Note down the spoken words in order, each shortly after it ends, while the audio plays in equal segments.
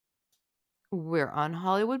We're on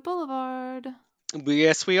Hollywood Boulevard.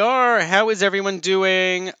 Yes, we are. How is everyone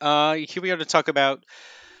doing? Here we are to talk about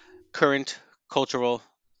current cultural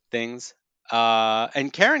things.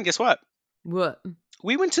 And Karen, guess what? What?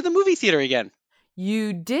 We went to the movie theater again.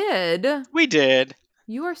 You did? We did.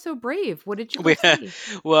 You are so brave. What did you go We see?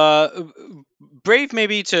 well, brave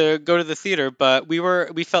maybe to go to the theater, but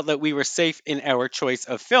we felt that we were safe in our choice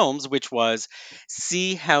of films, which was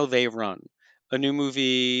See How They Run, a new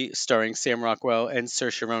movie starring Sam Rockwell and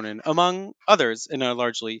Saoirse Ronan, among others, in a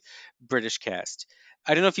largely British cast.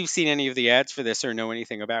 I don't know if you've seen any of the ads for this or know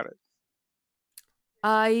anything about it.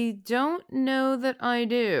 I don't know that I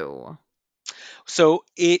do. So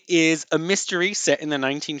it is a mystery set in the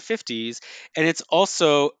 1950s, and it's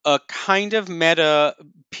also a kind of meta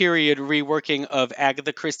period reworking of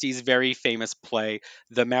Agatha Christie's very famous play,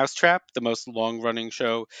 The Mousetrap, the most long running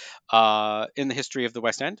show in the history of the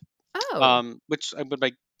West End, Oh. which I would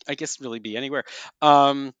like, I guess, really be anywhere.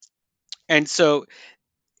 Um, and so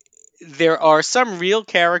there are some real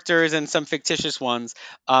characters and some fictitious ones,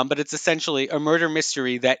 but it's essentially a murder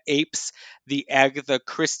mystery that apes the Agatha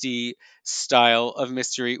Christie style of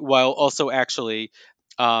mystery while also actually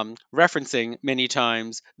referencing many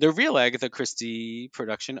times the real Agatha Christie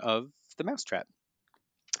production of The Mousetrap.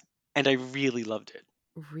 And I really loved it.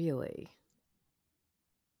 Really?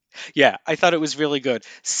 Yeah, I thought it was really good.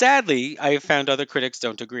 Sadly, I have found other critics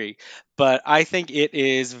don't agree, but I think it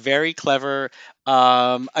is very clever.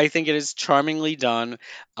 I think it is charmingly done.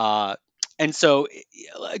 Uh, and so,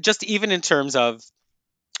 just even in terms of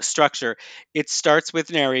structure, it starts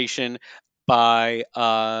with narration by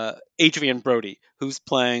Adrian Brody, who's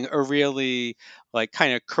playing a really like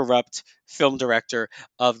kind of corrupt film director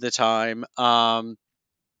of the time.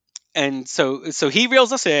 And so he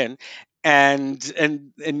reels us in and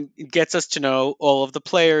gets us to know all of the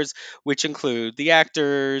players, which include the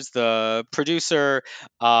actors, the producer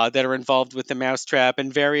that are involved with the Mousetrap,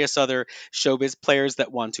 and various other showbiz players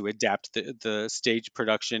that want to adapt the stage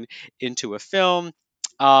production into a film.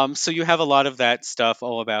 So you have a lot of that stuff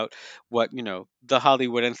all about what the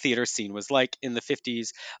Hollywood and theater scene was like in the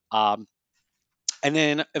 50s. And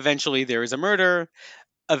then eventually there is a murder.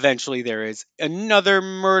 Eventually there is another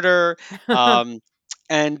murder. um,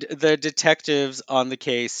 and the detectives on the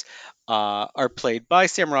case are played by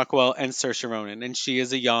Sam Rockwell and Saoirse Ronan, and she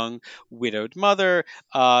is a young widowed mother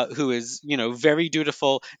who is, very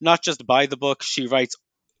dutiful, not just by the book. She writes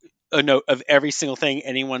a note of every single thing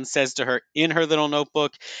anyone says to her in her little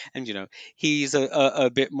notebook. And he's a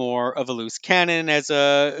bit more of a loose cannon as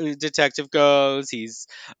a detective goes. He's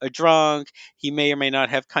a drunk. He may or may not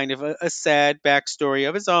have kind of a sad backstory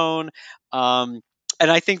of his own. um, and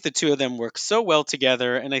I think the two of them work so well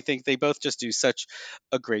together, and I think they both just do such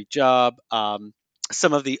a great job.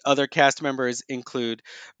 Some of the other cast members include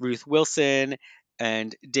Ruth Wilson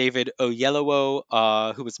and David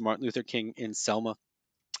Oyelowo, who was Martin Luther King in Selma,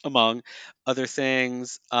 among other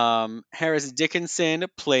things. Harris Dickinson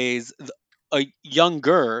plays a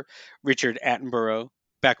younger Richard Attenborough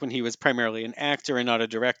back when he was primarily an actor and not a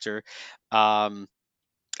director. Um,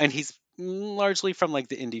 and he's largely from like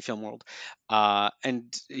the indie film world.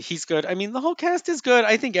 And he's good. I mean, the whole cast is good.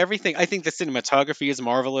 I think everything, I think the cinematography is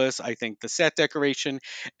marvelous. I think the set decoration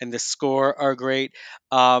and the score are great.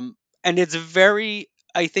 And it's very,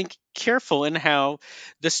 I think, careful in how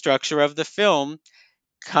the structure of the film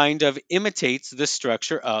kind of imitates the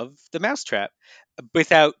structure of the Mousetrap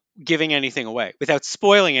without giving anything away, without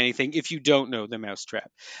spoiling anything if you don't know the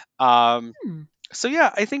Mousetrap. Um, Hmm. so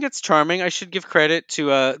yeah, I think it's charming. I should give credit to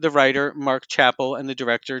the writer Mark Chappell and the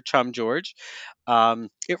director Chum George.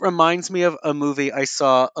 It reminds me of a movie I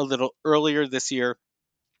saw a little earlier this year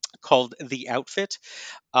called The Outfit,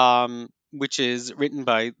 which is written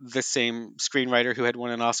by the same screenwriter who had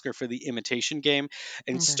won an Oscar for The Imitation Game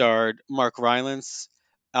and Okay. starred Mark Rylance,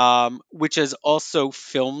 which is also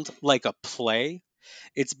filmed like a play.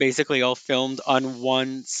 It's basically all filmed on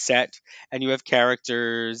one set, and you have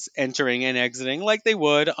characters entering and exiting like they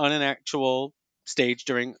would on an actual stage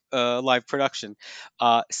during a live production.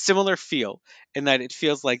 Similar feel in that it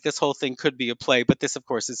feels like this whole thing could be a play, but this, of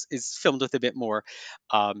course, is filmed with a bit more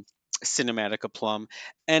um, cinematic aplomb.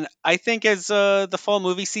 And I think as the fall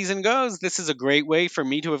movie season goes, this is a great way for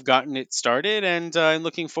me to have gotten it started, and I'm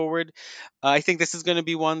looking forward. I think this is going to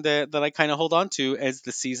be one that I kind of hold on to as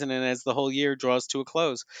the season and as the whole year draws to a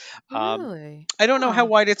close. Um, Really? I don't know how Huh.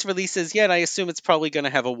 wide its release is yet. I assume it's probably going to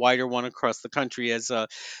have a wider one across the country as the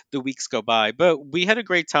weeks go by. But we had a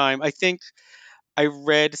great time. I think I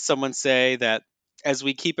read someone say that as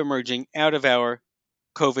we keep emerging out of our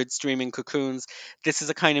COVID streaming cocoons, this is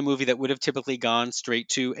a kind of movie that would have typically gone straight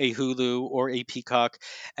to a Hulu or a Peacock,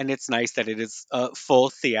 and it's nice that it is a full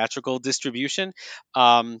theatrical distribution.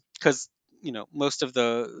 Because most of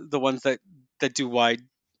the ones that do wide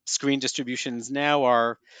screen distributions now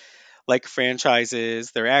are like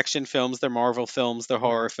franchises, they're action films, they're Marvel films, they're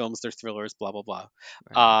horror Right. films, they're thrillers, blah blah blah.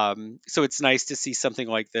 Right. So it's nice to see something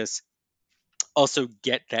like this also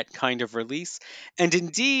get that kind of release. And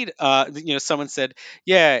indeed, someone said,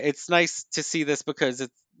 "Yeah, it's nice to see this because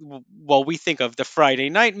while we think of the Friday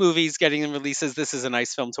night movies getting releases, this is a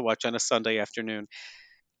nice film to watch on a Sunday afternoon."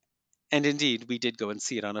 And indeed, we did go and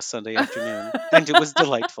see it on a Sunday afternoon, and it was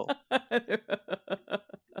delightful.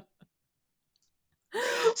 Well,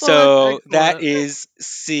 that's So that excellent. is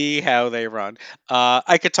See How They Run.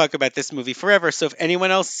 I could talk about this movie forever. So if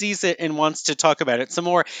anyone else sees it and wants to talk about it some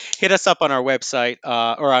more, hit us up on our website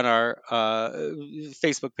or on our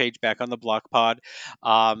Facebook page back on the Block Pod.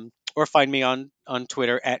 Or find me on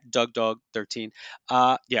Twitter at DougDog13.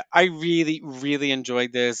 Yeah, I really, really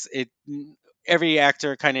enjoyed this. Every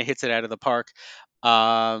actor kind of hits it out of the park.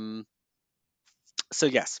 Um, so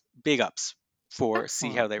yes, big ups for See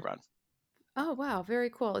How Excellent. They Run. Oh, wow, very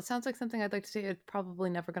cool. It sounds like something I'd like to see. It's probably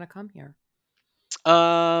never gonna come here.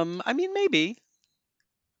 I mean, maybe.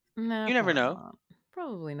 Nah, You never probably know. not.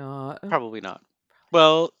 Probably not. Probably not. Probably not.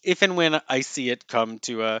 Well, if and when I see it come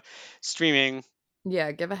to streaming,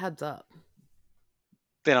 Yeah, give a heads up.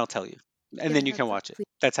 then I'll tell you, and Give a then you can heads up, watch it.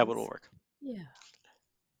 That's how it'll please. work. Yeah.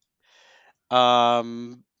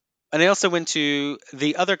 Um, and I also went to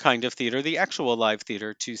the other kind of theater, the actual live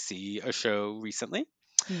theater, to see a show recently.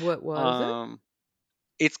 What was it? Um,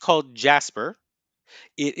 it's called Jasper.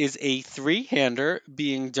 It is a three-hander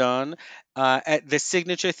being done at the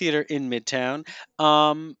Signature Theater in Midtown.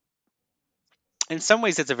 Um, in some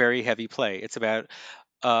ways, it's a very heavy play. It's about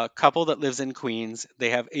a couple that lives in Queens.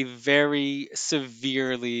 They have a very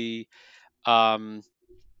severely um,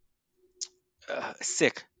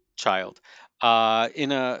 sick child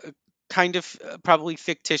in a kind of probably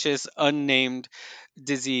fictitious, unnamed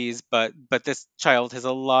disease, but this child has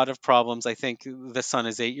a lot of problems. I think the son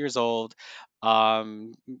is 8 years old.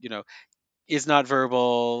 Um, you know, is not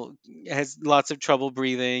verbal, has lots of trouble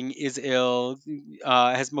breathing, is ill,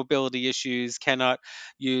 has mobility issues, cannot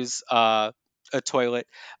use a toilet.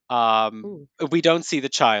 Ooh, We don't see the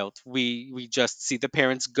child. We just see the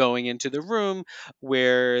parents going into the room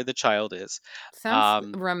where the child is. sounds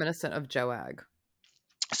Um, reminiscent of Joag.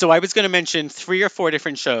 so I was going to mention three or four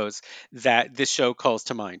different shows that this show calls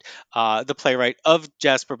to mind. The playwright of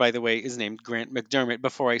Jasper, by the way, is named Grant McDermott.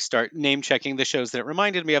 Before I start name checking the shows that it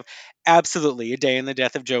reminded me of, absolutely, A Day in the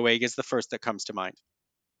Death of Joe Egg is the first that comes to mind.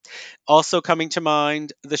 Also coming to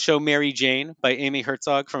mind, the show Mary Jane by Amy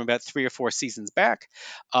Herzog from about 3 or 4 seasons back.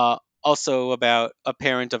 Also about a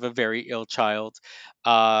parent of a very ill child,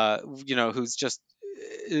 who's just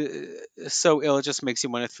so ill it just makes you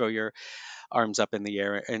want to throw your arms up in the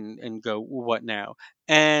air and go, what now?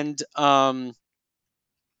 And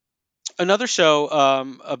another show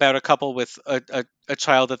about a couple with a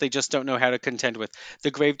child that they just don't know how to contend with,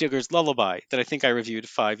 The Gravedigger's Lullaby, that I think I reviewed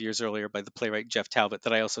 5 years earlier by the playwright Jeff Talbot,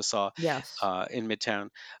 that I also saw Yes. in Midtown.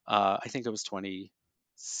 I think it was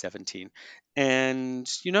 2017. And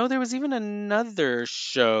there was even another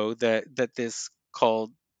show that this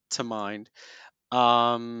called to mind.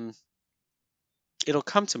 Um, it'll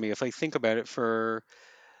come to me if I think about it for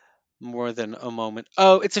more than a moment.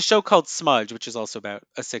 Oh, it's a show called Smudge, which is also about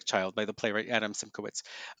a sick child by the playwright Adam Simkowitz,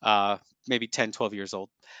 maybe 10, 12 years old.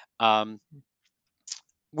 Um,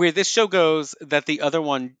 where this show goes that the other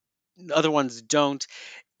ones don't,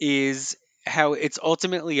 is how it's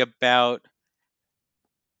ultimately about.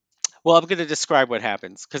 Well, I'm going to describe what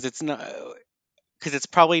happens because it's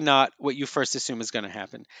probably not what you first assume is going to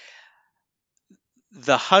happen.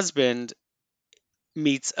 The husband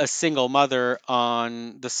meets a single mother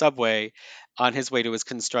on the subway on his way to his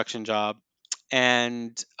construction job,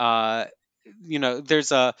 and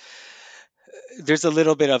there's a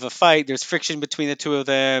little bit of a fight. There's friction between the two of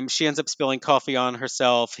them. She ends up spilling coffee on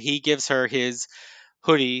herself. He gives her his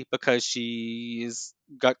hoodie because she's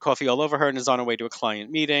got coffee all over her and is on her way to a client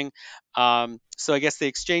meeting. So I guess they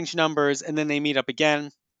exchange numbers and then they meet up again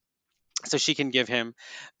so she can give him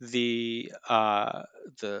the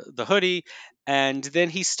the hoodie, and then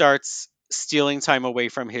he starts stealing time away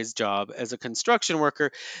from his job as a construction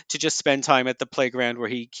worker to just spend time at the playground where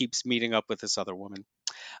he keeps meeting up with this other woman.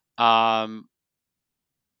 Um,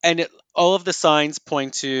 all of the signs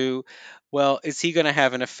point to, well, is he going to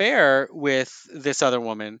have an affair with this other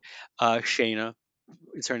woman? Shayna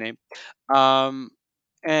is her name, um,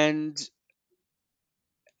 and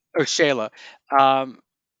or Shayla. Um,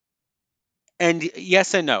 and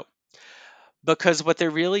yes and no, because what they're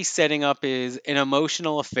really setting up is an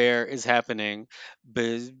emotional affair is happening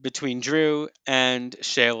between Drew and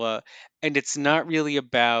Shayla, and it's not really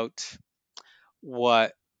about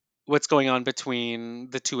what what's going on between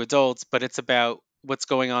the two adults, but it's about what's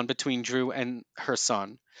going on between Drew and her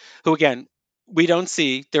son, who again we don't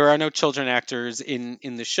see. There are no children actors in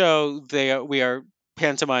the show. We are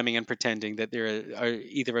pantomiming and pretending that there are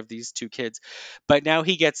either of these two kids, but now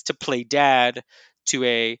he gets to play dad to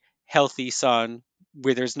a healthy son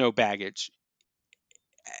where there's no baggage,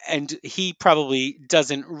 and he probably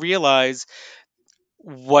doesn't realize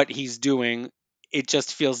what he's doing. It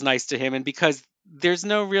just feels nice to him, and because there's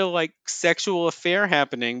no real like sexual affair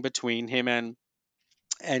happening between him and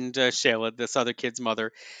Shayla, this other kid's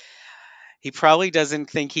mother, he probably doesn't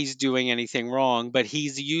think he's doing anything wrong, but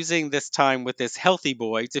he's using this time with this healthy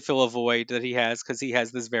boy to fill a void that he has because he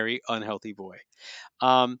has this very unhealthy boy,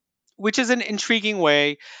 um, which is an intriguing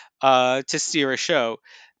way to steer a show.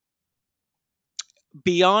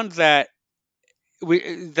 Beyond that,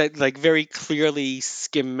 that like very clearly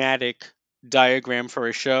schematic diagram for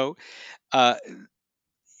a show, uh,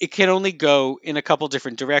 it can only go in a couple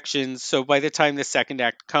different directions. So by the time the second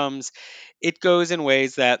act comes, it goes in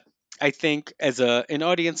ways that I think as an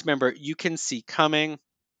audience member you can see coming.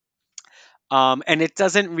 And it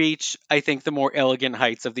doesn't reach, I think, the more elegant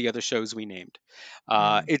heights of the other shows we named.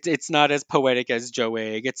 Mm, It's not as poetic as Joe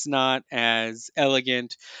Egg. It's not as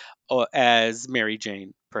elegant as Mary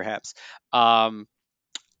Jane, perhaps. Um,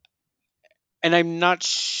 and I'm not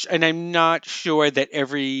sure that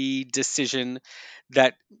every decision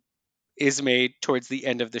that is made towards the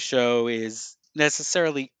end of the show is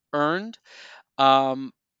necessarily earned.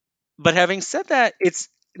 Um, but having said that, it's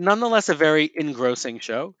nonetheless a very engrossing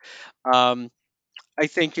show. Um, I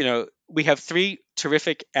think, we have three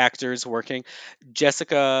terrific actors working.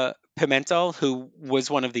 Jessica Pimentel, who was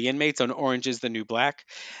one of the inmates on Orange is the New Black,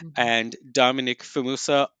 mhm, and Dominic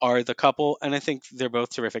Famusa are the couple, and I think they're both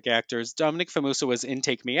terrific actors. Dominic Famusa was in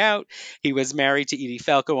Take Me Out. He was married to Edie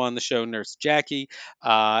Falco on the show Nurse Jackie,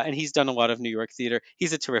 and he's done a lot of New York theater.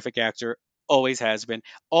 He's a terrific actor, always has been.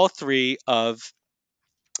 All three of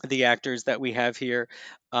the actors that we have here,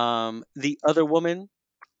 the other woman,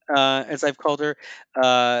 as I've called her,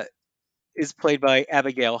 uh, is played by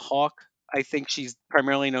Abigail Hawke. I think she's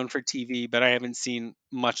primarily known for TV, but I haven't seen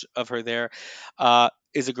much of her there.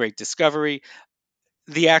 Is a great discovery.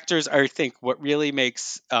 The actors are, I think, what really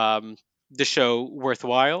makes the show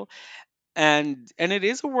worthwhile, and it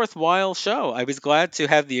is a worthwhile show. I was glad to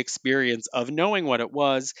have the experience of knowing what it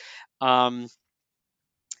was. Um,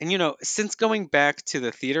 and since going back to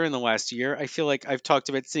the theater in the last year, I feel like I've talked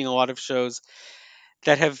about seeing a lot of shows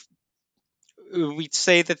that have we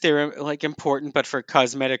say that they're like important, but for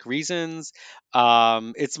cosmetic reasons.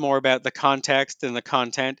 It's more about the context than the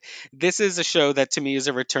content. This is a show that to me is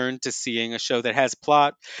a return to seeing a show that has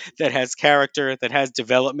plot, that has character, that has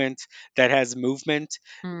development, that has movement,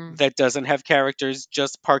 mm. that doesn't have characters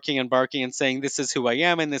just parking and barking and saying, "This is who I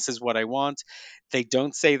am and this is what I want." They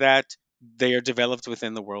don't say that. They are developed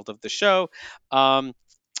within the world of the show. Um,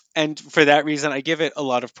 and for that reason, I give it a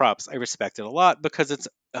lot of props. I respect it a lot because it's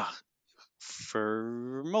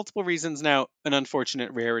for multiple reasons now an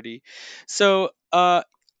unfortunate rarity. So I'll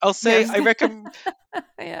Yeah, I say was I gonna recommend,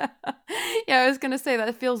 yeah. Yeah, I was gonna say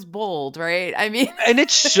that feels bold, right? I mean, and it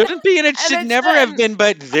shouldn't be and it and should it never have shouldn't. been,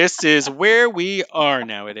 but this is where we are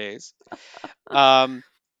nowadays. um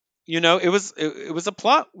it was a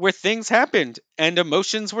plot where things happened and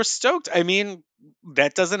emotions were stoked. I mean,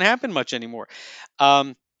 that doesn't happen much anymore.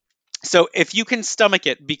 um so if you can stomach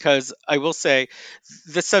it, because I will say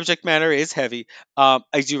the subject matter is heavy, I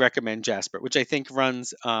do recommend Jasper, which I think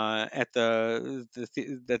runs at the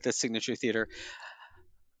Signature Theater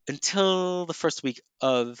until the first week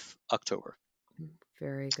of October.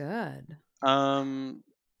 Very good. Um,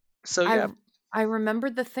 so I yeah. r I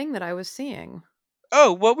remembered the thing that I was seeing.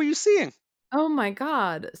 Oh, what were you seeing? Oh my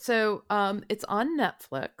god. So, it's on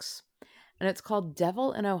Netflix, and it's called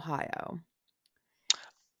Devil in Ohio.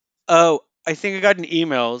 Oh, I think I got an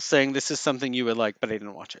email saying this is something you would like, but I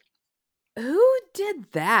didn't watch it. Who did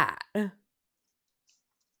that?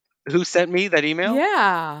 Who sent me that email?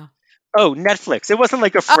 Yeah. Oh, Netflix. It wasn't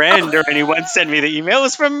like a friend or Oh. anyone sent me the email. It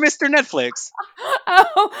was from Mr. Netflix.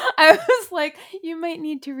 Oh, I was like, "You might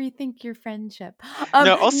need to rethink your friendship."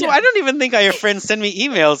 No, also, No. I don't even think I have friends send me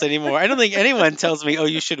emails anymore. I don't think anyone tells me, oh,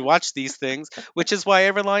 you should watch these things, which is why I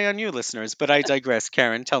rely on you listeners. But I digress.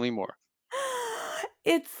 Karen, tell me more.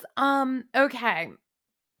 It's, okay.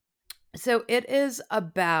 So it is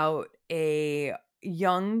about a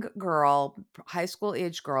young girl, high school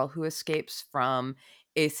age girl who escapes from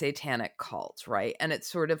a satanic cult, right? And it's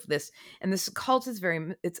sort of this, and this cult is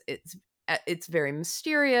very, it's very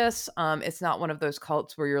mysterious. It's not one of those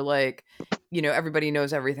cults where you're like, everybody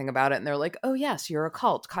knows everything about it and they're like, oh yes, you're a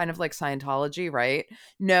cult, kind of like Scientology, right?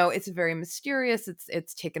 No, it's very mysterious.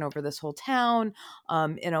 It's taken over this whole town,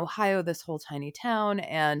 in Ohio, this whole tiny town.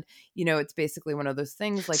 And it's basically one of those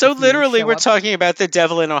things like So if you literally, show we're up, talking about the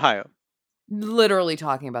devil in Ohio. literally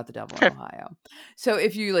talking about the devil in Okay. Ohio. So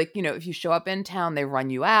if you like, if you show up in town, they run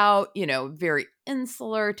you out, very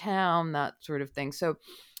insular town, that sort of thing. So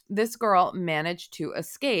this girl managed to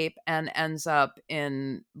escape and ends up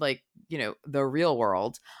in like, the real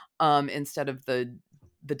world, instead of the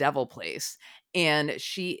devil place. And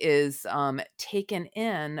she is taken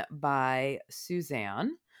in by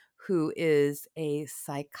Suzanne, who is a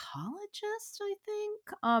psychologist, I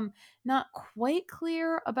think. Not quite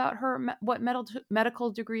clear about what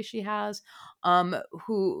medical degree she has.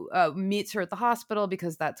 Who meets her at the hospital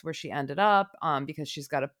because that's where she ended up. Because she's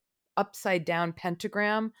got a upside down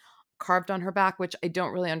pentagram carved on her back, which I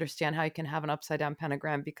don't really understand how you can have an upside down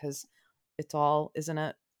pentagram because it's all, isn't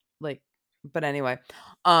it? Like, but anyway,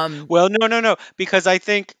 um, Well, no, no, no, because I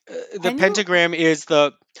think the can you? pentagram is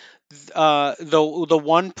the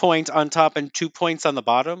 1 point on top and 2 points on the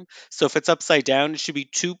bottom. So if it's upside down, it should be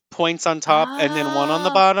 2 points on top and then one on the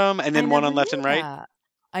Ah, bottom and I then one never on left knew and right. that.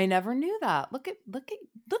 I never knew that. Look at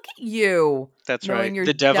you That's right. knowing your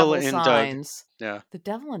The devil devil in Doug. signs. Yeah, The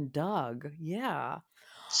devil and Doug. Yeah.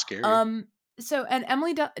 scary. Um, so and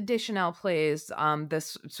Emily Deschanel plays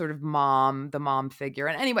this sort of mom, the mom figure.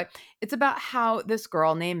 And anyway, it's about how this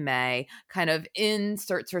girl named May kind of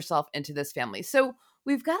inserts herself into this family. So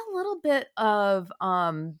we've got a little bit of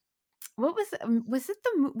what was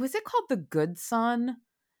it called The Good Son?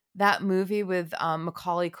 That movie with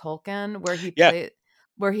Macaulay Culkin where Yeah,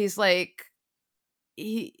 where he's like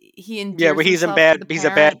he yeah. Where endears himself to the he's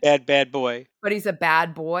a bad, parent, bad, bad boy. but he's a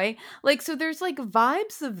bad boy. Like, so there's like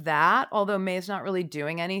vibes of that, although May's not really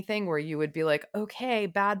doing anything where you would be like, okay,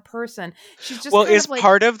 bad person. She's just Well, kind is of like,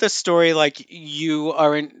 part of the story like you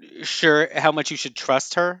aren't sure how much you should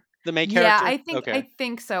trust her, the main yeah, character? I Okay.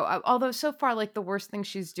 think so. Although so far, like the worst thing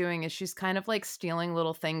she's doing is she's kind of like stealing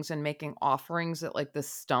little things and making offerings at like the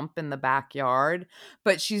stump in the backyard.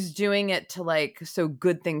 But she's doing it to like so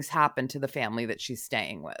good things happen to the family that she's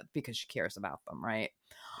staying with because she cares about them, right?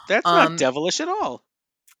 That's not Um, devilish at all.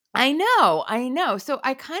 I know. So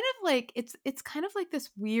I kind of like it's kind of like this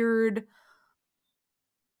weird,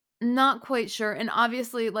 not quite sure. And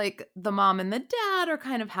obviously, like the mom and the dad are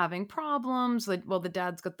kind of having problems. Like, well, the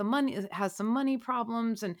dad's got the money, has some money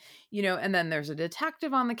problems, and and then there's a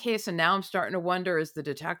detective on the case. And now I'm starting to wonder: is the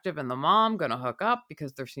detective and the mom going to hook up?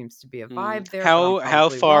 Because there seems to be a Hmm. vibe there, but I'm How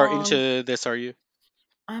probably far wrong. into this are you?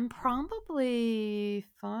 I'm probably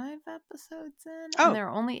 5 episodes in, and Oh, there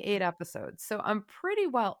are only 8 episodes, so I'm pretty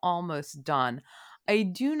well almost done. I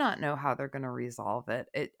do not know how they're gonna resolve it.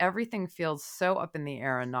 Everything feels so up in the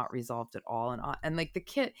air and not resolved at all, and, like, the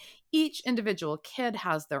kid each individual kid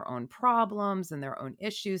has their own problems and their own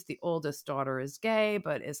issues. The oldest daughter is gay,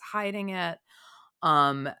 but is hiding it.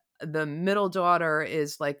 Um, the middle daughter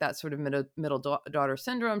is like that sort of daughter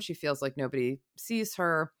syndrome. She feels like nobody sees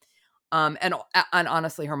her. And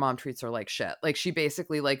honestly, her mom treats her like shit. Like she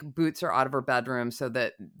basically like boots her out of her bedroom so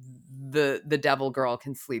that the devil girl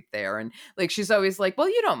can sleep there. And like she's always like, "Well,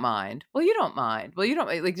 you don't mind. Well, you don't mind. Well, you don't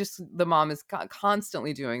like." Just the mom is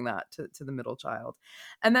constantly doing that to the middle child,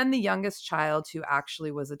 and then the youngest child who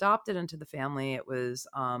actually was adopted into the family. It was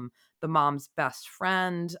the mom's best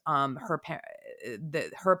friend.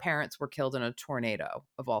 Her parents were killed in a tornado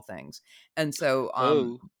of all things, and so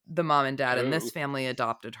oh, the mom and dad in this oh. family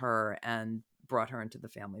adopted her and brought her into the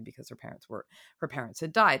family because her parents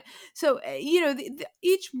had died. So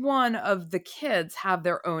each one of the kids have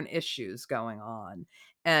their own issues going on,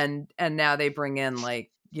 and now they bring in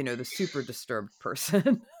like the super disturbed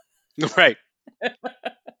person. Right.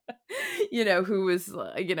 Who was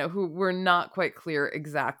who were not quite clear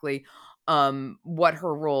exactly what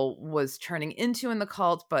her role was turning into in the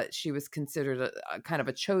cult, but she was considered a kind of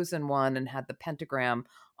a chosen one and had the pentagram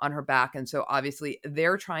on her back. And so obviously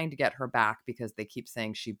they're trying to get her back because they keep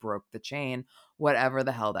saying she broke the chain, whatever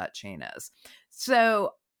the hell that chain is.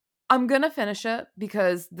 So I'm gonna finish it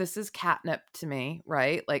because this is catnip to me,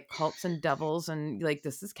 right? Like cults and devils, and like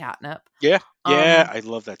this is catnip. Yeah. Yeah. um I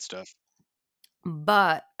love that stuff.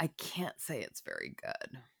 but I can't say it's very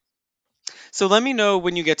good. So let me know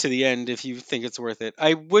when you get to the end if you think it's worth it.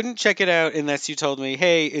 I wouldn't check it out unless you told me,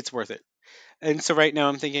 hey, it's worth it. And so right now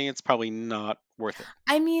I'm thinking it's probably not worth it.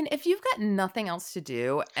 I mean, if you've got nothing else to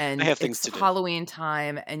do I and have things it's to do. Halloween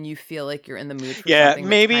time and you feel like you're in the mood for Yeah, something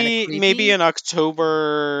that's kinda maybe creepy. in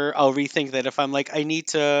October I'll rethink that if I'm like I need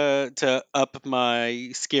to up my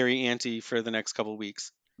scary ante for the next couple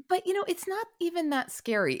weeks. But, it's not even that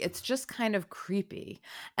scary, it's just kind of creepy,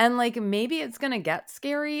 and, like, maybe it's gonna get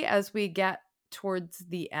scary as we get towards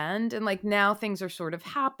the end, and, like, now things are sort of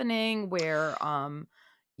happening where,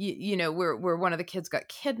 where one of the kids got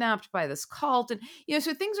kidnapped by this cult, and,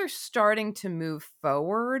 so things are starting to move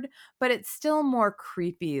forward, but it's still more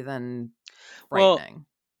creepy than Well, frightening.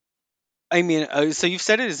 I mean, so you've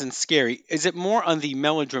said it isn't scary. Is it more on the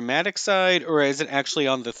melodramatic side, or is it actually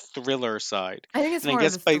on the thriller side? I think it's And I more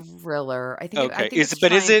of guess the by thriller. I okay, think it's is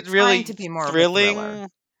trying it trying to really be more of a thriller. thrilling?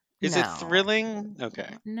 Is it No. thrilling?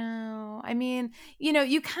 Okay. No. I mean,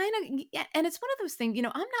 you kind of yeah, and it's one of those things, I'm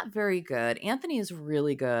not very good. Anthony is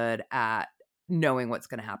really good at knowing what's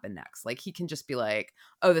going to happen next. Like he can just be like,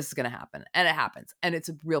 "Oh, this is going to happen." And it happens. And it's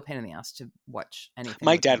a real pain in the ass to watch anything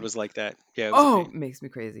My with dad him. was like that. Yeah, it was a Oh, pain. makes me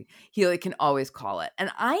crazy. He like can always call it.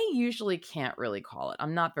 And I usually can't really call it.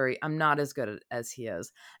 I'm not as good as he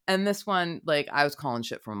is. And this one like I was calling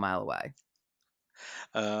shit from a mile away.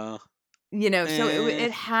 Uh, So eh.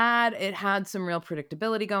 it had some real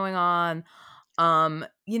predictability going on.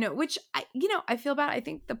 Which I feel bad. I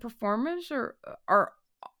think the performers are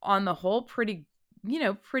on the whole pretty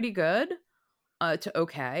good. To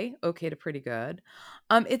okay to pretty good.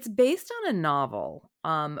 It's based on a novel,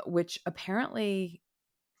 which apparently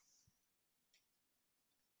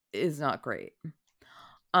is not great.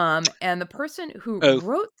 And the person who Oh,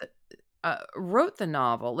 wrote the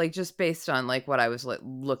novel, like just based on like what I was like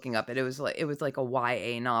looking up, it was like a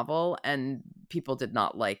YA novel, and people did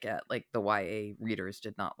not like it. Like the YA readers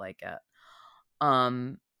did not like it.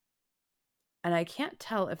 Um, and I can't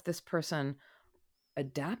tell if this person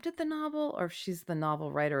adapted the novel or if she's the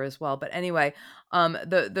novel writer as well. But anyway,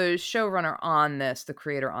 the showrunner on this, the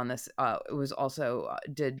creator on this, it was also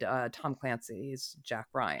did Tom Clancy's Jack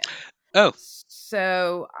Ryan. oh,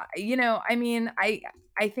 So I mean, I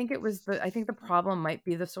think the problem might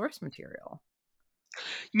be the source material.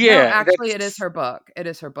 No, yeah. actually, it is That's her book. It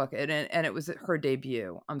is her book, and it was her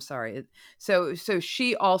debut. I'm sorry. So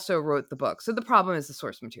she also wrote the book. So the problem is the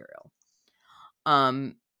source material.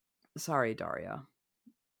 Um, sorry, Daria.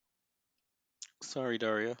 sorry,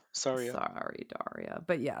 Daria. Sorry. Sorry, Daria.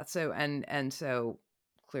 But yeah, so and so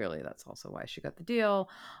clearly that's also why she got the deal.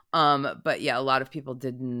 But yeah, a lot of people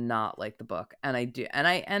did not like the book. And I do and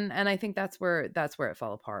I think that's where it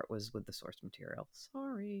fell apart was with the source material.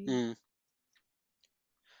 Sorry. Mm.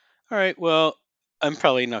 All right. Well, I'm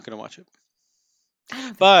probably not going to watch it. I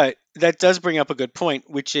don't think you But that does bring up a good point,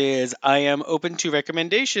 which is I am open to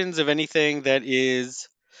recommendations of anything that is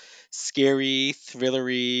scary,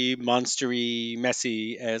 thrillery, monstery,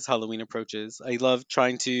 messy as Halloween approaches. I love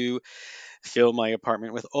trying to fill my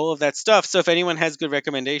apartment with all of that stuff. So if anyone has good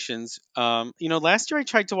recommendations, last year I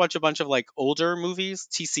tried to watch a bunch of like older movies,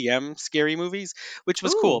 TCM scary movies, which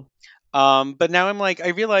was cool. Ooh. But now I'm like, I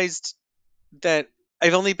realized that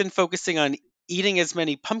I've only been focusing on eating as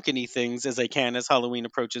many pumpkiny things as I can as Halloween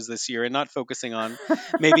approaches this year and not focusing on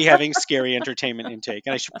maybe having scary entertainment intake.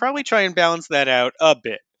 And I should probably try and balance that out a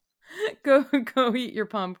bit. Go eat your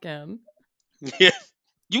pumpkin. Yeah.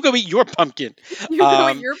 You go eat your pumpkin. You go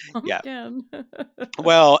eat Um, your yeah. pumpkin.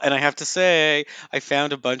 Well, and I have to say, I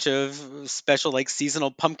found a bunch of special, like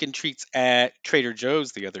seasonal pumpkin treats at Trader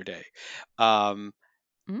Joe's the other day. Um,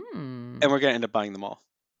 and Mm. we're going to end up buying them all.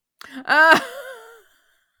 Uh,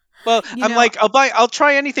 Well, you I'm know, like, I'll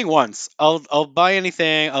try anything once. I'll buy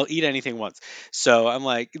anything, I'll eat anything once. So I'm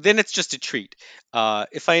like, then it's just a treat.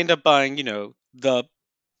 If I end up buying, the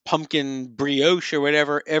pumpkin brioche or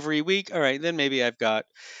whatever every week, all right, then maybe I've got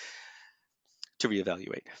to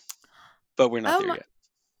reevaluate. But we're not oh there my, yet.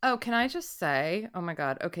 oh, can I just say, oh my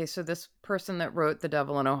God. Okay, so this person that wrote The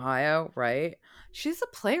Devil in Ohio, right? She's a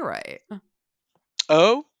playwright,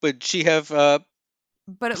 Oh, would she have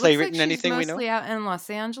but it looks like playwritten she's anything we know? mostly out in Los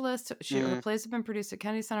Angeles. Her Mm. plays have been produced at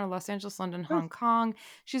Kennedy Center, Los Angeles, London, Oh. Hong Kong.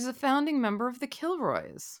 She's a founding member of the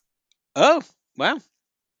Kilroys. Oh, wow.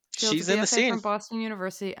 She holds a She's in the BFA scene. from Boston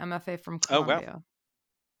University, MFA from Oh, wow. Columbia.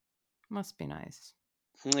 Must be nice.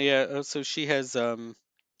 Yeah, so she has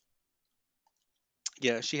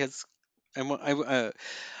yeah, she has I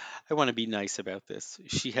want to be nice about this.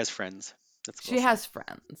 She has friends. That's what I'll She say. has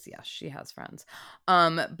friends. Yes, she has friends.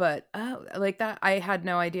 But like that, I had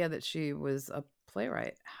no idea that she was a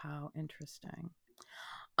playwright. How interesting.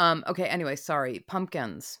 Okay, anyway, sorry.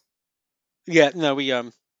 Pumpkins. Yeah, no,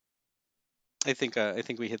 I think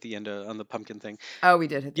we hit the end on the pumpkin thing. Oh, we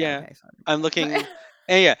did hit the Yeah, okay, sorry. I'm Okay. looking.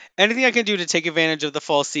 And yeah, anything I can do to take advantage of the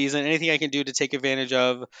fall season, anything I can do to take advantage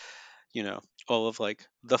of, you know, all of like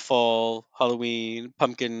the fall, Halloween,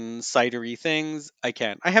 pumpkin cidery things, I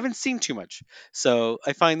can. I haven't seen too much, so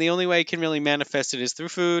I find the only way I can really manifest it is through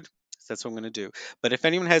food. So that's what I'm gonna do. But if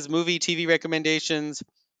anyone has movie, TV recommendations,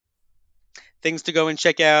 things to go and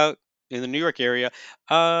check out in the New York area,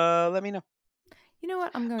 let me know. You know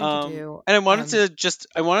what I'm going to do? And I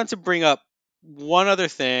wanted to bring up one other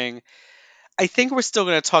thing. I think we're still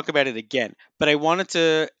going to talk about it again, but I wanted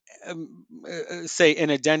to say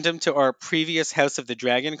an addendum to our previous House of the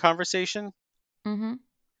Dragon conversation. Mhm.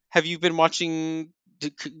 Have you been watching,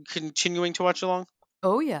 continuing to watch along?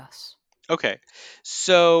 Oh, yes. Okay.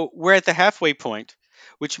 So we're at the halfway point,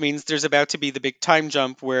 which means there's about to be the big time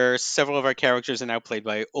jump where several of our characters are now played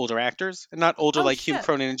by older actors. And not older Oh, like Hume shit.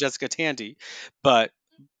 Cronin and Jessica Tandy, but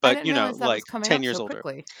I didn't you know, realize that was like coming 10 up so years older.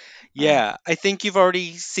 quickly. Oh. Yeah, I think you've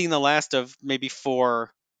already seen the last of maybe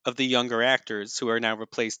four of the younger actors who are now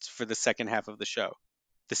replaced for the second half of the show,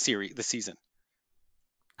 the season.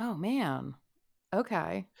 Oh, man.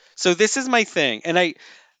 Okay. So this is my thing, and I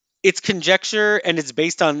it's conjecture and it's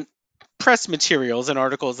based on press materials and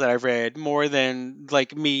articles that I've read more than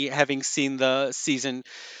like me having seen the season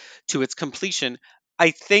to its completion.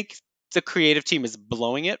 I think the creative team is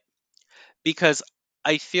blowing it because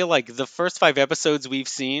I feel like the first five episodes we've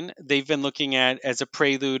seen, they've been looking at as a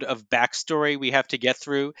prelude of backstory we have to get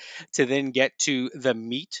through to then get to the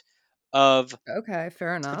meat of Okay,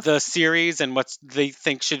 fair the enough. series and what they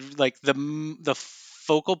think should like the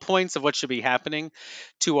focal points of what should be happening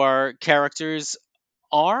to our characters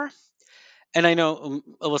are. And I know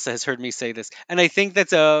Alyssa has heard me say this, and I think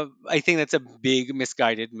that's a big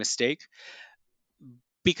misguided mistake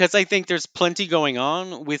because I think there's plenty going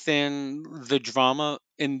on within the drama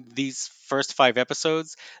in these first five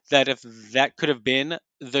episodes that if that could have been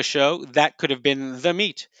the show, that could have been the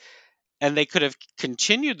meat. And they could have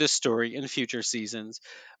continued the story in future seasons.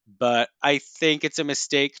 But I think it's a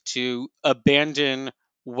mistake to abandon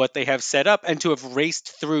what they have set up and to have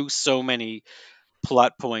raced through so many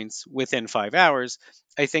plot points within 5 hours.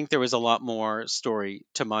 I think there was a lot more story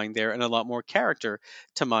to mine there and a lot more character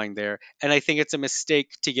to mine there. And I think it's a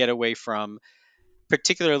mistake to get away from,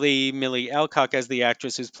 particularly Millie Alcock as the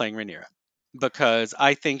actress who's playing Rhaenyra. Because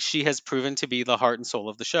I think she has proven to be the heart and soul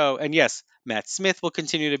of the show. And yes, Matt Smith will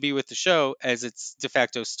continue to be with the show as its de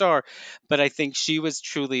facto star, but I think she was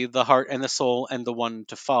truly the heart and the soul and the one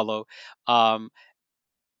to follow. Um,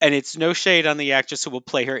 and it's no shade on the actress who will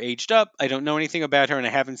play her aged up. I don't know anything about her and I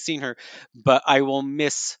haven't seen her, but I will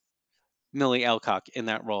miss Millie Alcock in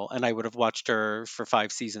that role, and I would have watched her for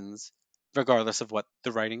 5 seasons, regardless of what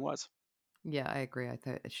the writing was. Yeah, I agree. I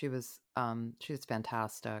thought she was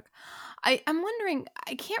fantastic. I'm wondering,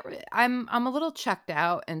 I can't I'm a little checked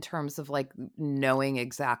out in terms of like knowing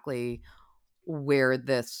exactly where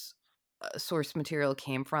this source material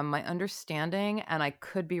came from. My understanding, and I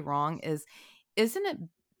could be wrong, is isn't it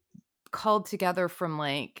called together from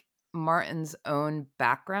like Martin's own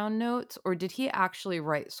background notes, or did he actually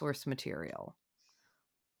write source material?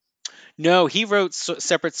 No, he wrote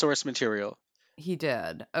separate source material. He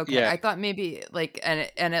did. Okay. Yeah, I thought maybe like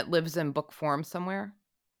and it lives in book form somewhere.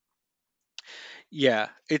 yeah.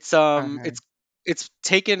 Okay. It's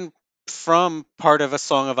taken from part of A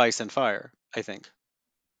Song of Ice and Fire, I think.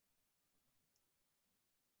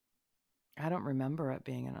 I don't remember it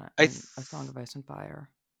being I th- in a Song of Ice and Fire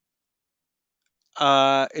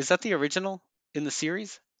is that the original in the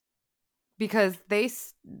series? because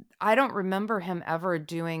I don't remember him ever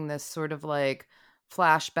doing this sort of like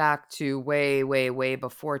flashback to way way way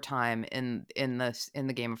before time in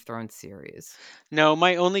the Game of Thrones series. No,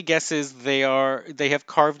 my only guess is they have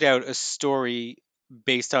carved out a story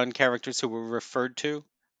based on characters who were referred to,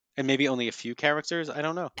 and maybe only a few characters. I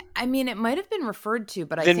don't know. I mean, it might have been referred to,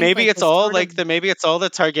 but I think like Then maybe it's all the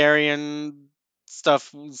Targaryen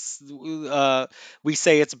stuff. We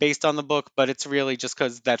say it's based on the book, but it's really just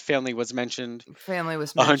because that family was mentioned family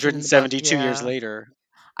was mentioned in the book. 172 years Yeah. later.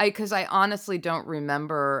 Because I honestly don't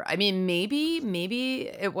remember. I mean, maybe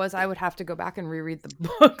it was. I would have to go back and reread the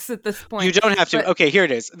books at this You point. don't have to. But Okay, here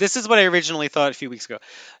it is. This is what I originally thought a few weeks ago.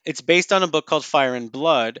 It's based on a book called Fire and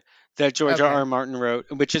Blood that George R. okay, R. Martin wrote,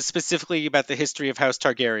 which is specifically about the history of House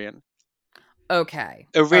Targaryen. okay,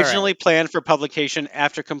 all Originally right, planned for publication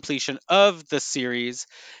after completion of the series,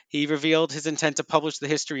 he revealed his intent to publish the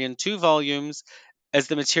history in 2 volumes. As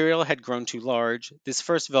the material had grown too large, this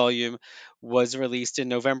first volume was released in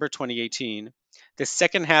November 2018. The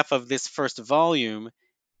second half of this first volume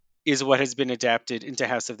is what has been adapted into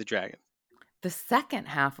House of the Dragon. the second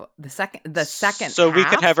So we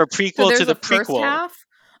could half. have a So prequel to there's the a first prequel, half.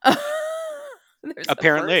 There's a first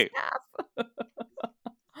apparently. half.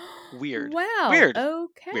 Weird. Well, Weird. Weird.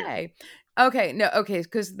 okay. Okay, no, okay,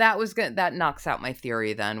 because that knocks out my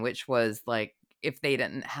theory then, which was like if they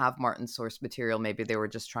didn't have Martin's source material, maybe they were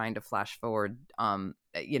just trying to flash forward.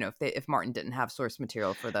 If Martin didn't have source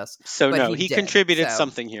material for this, So but no, he he did. contributed So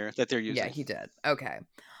something here that they're yeah, using. he did. Okay.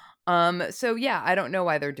 So yeah, I don't know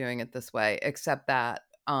why they're doing it this way, except that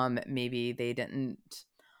maybe they didn't.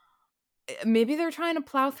 Maybe they're trying to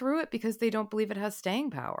plow through it because they don't believe it has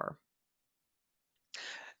staying power.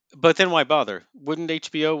 But then why bother? Wouldn't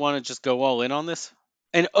HBO want to just go all in on this?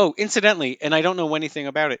 And oh, incidentally, and I don't know anything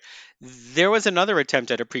about it, there was another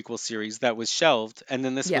attempt at a prequel series that was shelved, and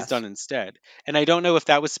then this was Yes. done instead. And I don't know if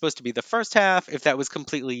that was supposed to be the first half, if that was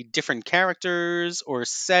completely different characters or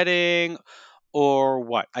setting or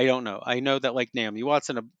what. I don't know. I know that like Naomi Watts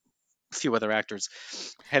and a few other actors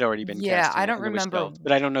had already been Yeah, cast in I it, don't and it was remember. shelved.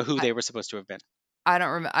 But I don't know who I they were supposed to have been. I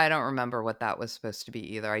don't remember what that was supposed to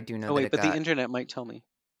be either. I do know Oh that wait, but the internet might tell me.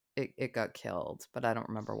 it got killed, but I don't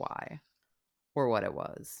remember why or what it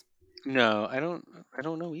was. No, I don't. I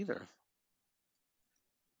don't know either.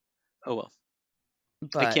 Oh well. I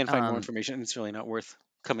But can't find more information, and it's really not worth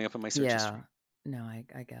coming up in my search yeah, history. no, I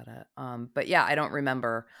get it. But yeah, I don't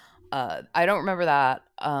remember that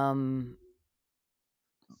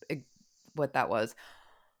it- what that was.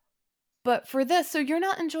 But for this, so you're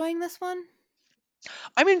not enjoying this one?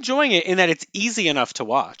 I'm enjoying it in that it's easy enough to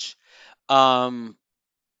watch. Um,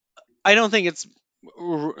 I don't think it's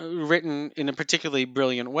written in a particularly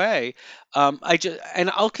brilliant way. I just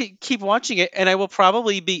and I'll keep watching it, and I will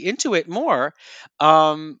probably be into it more,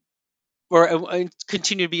 um, or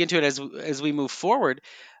continue to be into it as we move forward.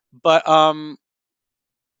 But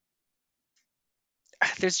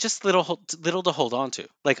there's just little to hold on to.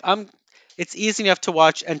 Like it's easy enough to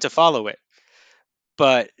watch and to follow it,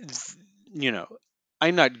 but you know,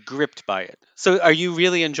 I'm not gripped by it. So, are you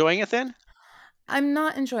really enjoying it then? I'm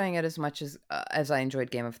not enjoying it as I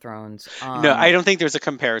enjoyed Game of Thrones. No, I don't think there's a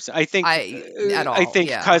comparison. At I all. think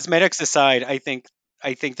Yeah. cosmetics aside, I think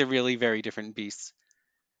they're really very different beasts.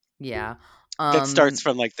 Yeah. That Um starts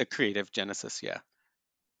from like the creative genesis. Yeah.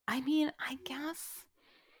 I mean, I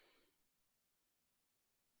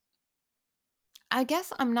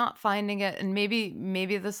guess I'm not finding it, and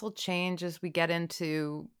maybe this will change as we get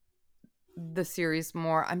into the series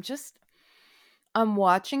more. I'm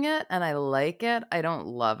watching it and I like it. I don't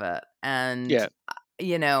love it. And Yeah.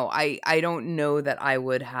 I don't know that I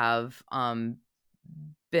would have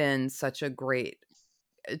been such a great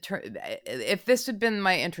if this had been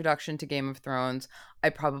my introduction to Game of Thrones, I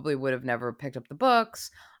probably would have never picked up the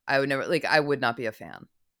books. I would not be a fan.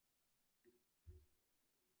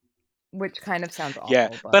 Which kind of sounds Yeah,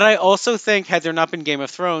 awful, but but I also think had there not been Game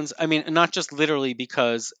of Thrones, I mean, not just literally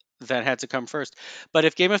because that had to come first, but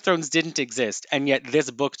if Game of Thrones didn't exist and yet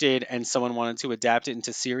this book did and someone wanted to adapt it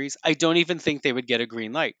into series, I don't even think they would get a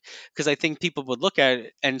green light because I think people would look at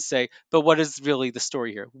it and say, "But what is really the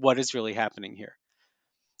story here? What is really happening here?"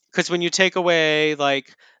 Because when you take away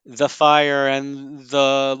like the fire and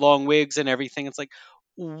the long wigs and everything, it's like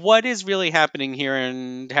what is really happening here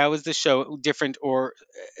and how is the show different or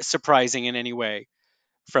surprising in any way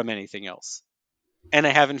from anything else? And I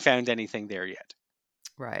haven't found anything there yet.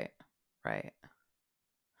 right. Right.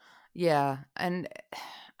 Yeah, and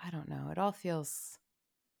I don't know. It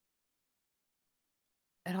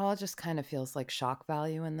all just kind of feels like shock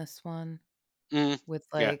value in this one Mm, with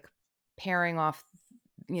yeah. like pairing off,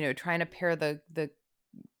 trying to pair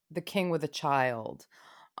the king with a child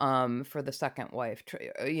for the second wife,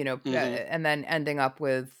 Hmm. and then ending up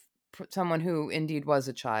with someone who indeed was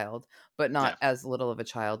a child, but not Yeah. as little of a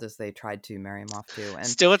child as they tried to marry him off to. And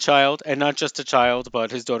Still a child, and not just a child, but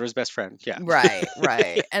his daughter's best friend. Yeah. right,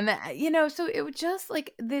 right. And that, so it was just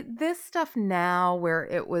like this stuff now where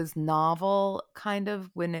it was novel kind of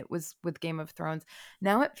when it was with Game of Thrones.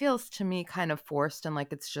 Now it feels to me kind of forced and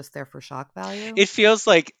like it's just there for shock value. It feels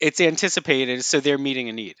like it's anticipated, so they're meeting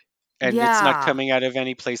a need, and it's not Yeah. coming out of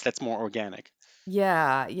any place that's more organic.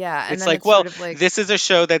 Yeah, yeah. And It's then like, it's sort well, of like, this is a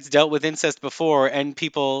show that's dealt with incest before, and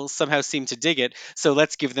people somehow seem to dig it, so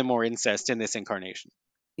let's give them more incest in this incarnation.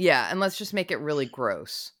 yeah, and let's just make it really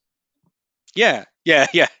gross. Yeah, yeah,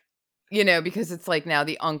 yeah, Because it's like now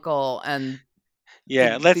the uncle and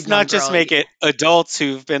yeah. the Let's young not just girl. make it adults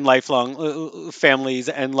who've been lifelong families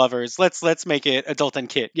and lovers. Let's make it adult and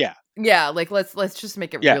kid. Yeah, Yeah, like let's just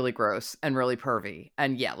make it yeah, really gross and really pervy.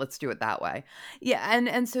 And yeah, let's do it that way. Yeah,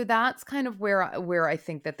 and so that's kind of where I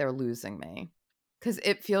think that they're losing me cuz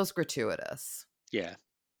it feels gratuitous. yeah.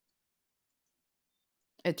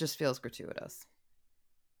 It just feels gratuitous.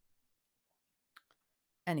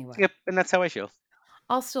 Anyway, Yep, and that's how I feel.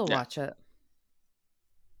 I'll still Yeah. watch it.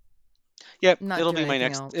 Yep, Not doing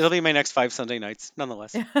anything it'll else. be my next 5 Sunday nights,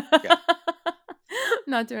 nonetheless. Yeah.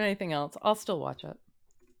 Not doing anything else. I'll still watch it.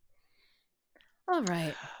 All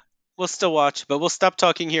right. We'll still watch, but we'll stop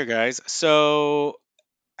talking here, guys. So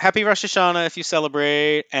happy Rosh Hashanah if you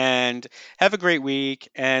celebrate, and have a great week.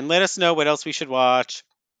 And let us know what else we should watch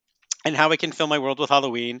and how I can fill my world with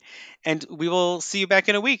Halloween. And we will see you back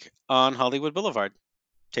in a week on Hollywood Boulevard.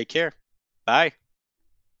 Take care. Bye.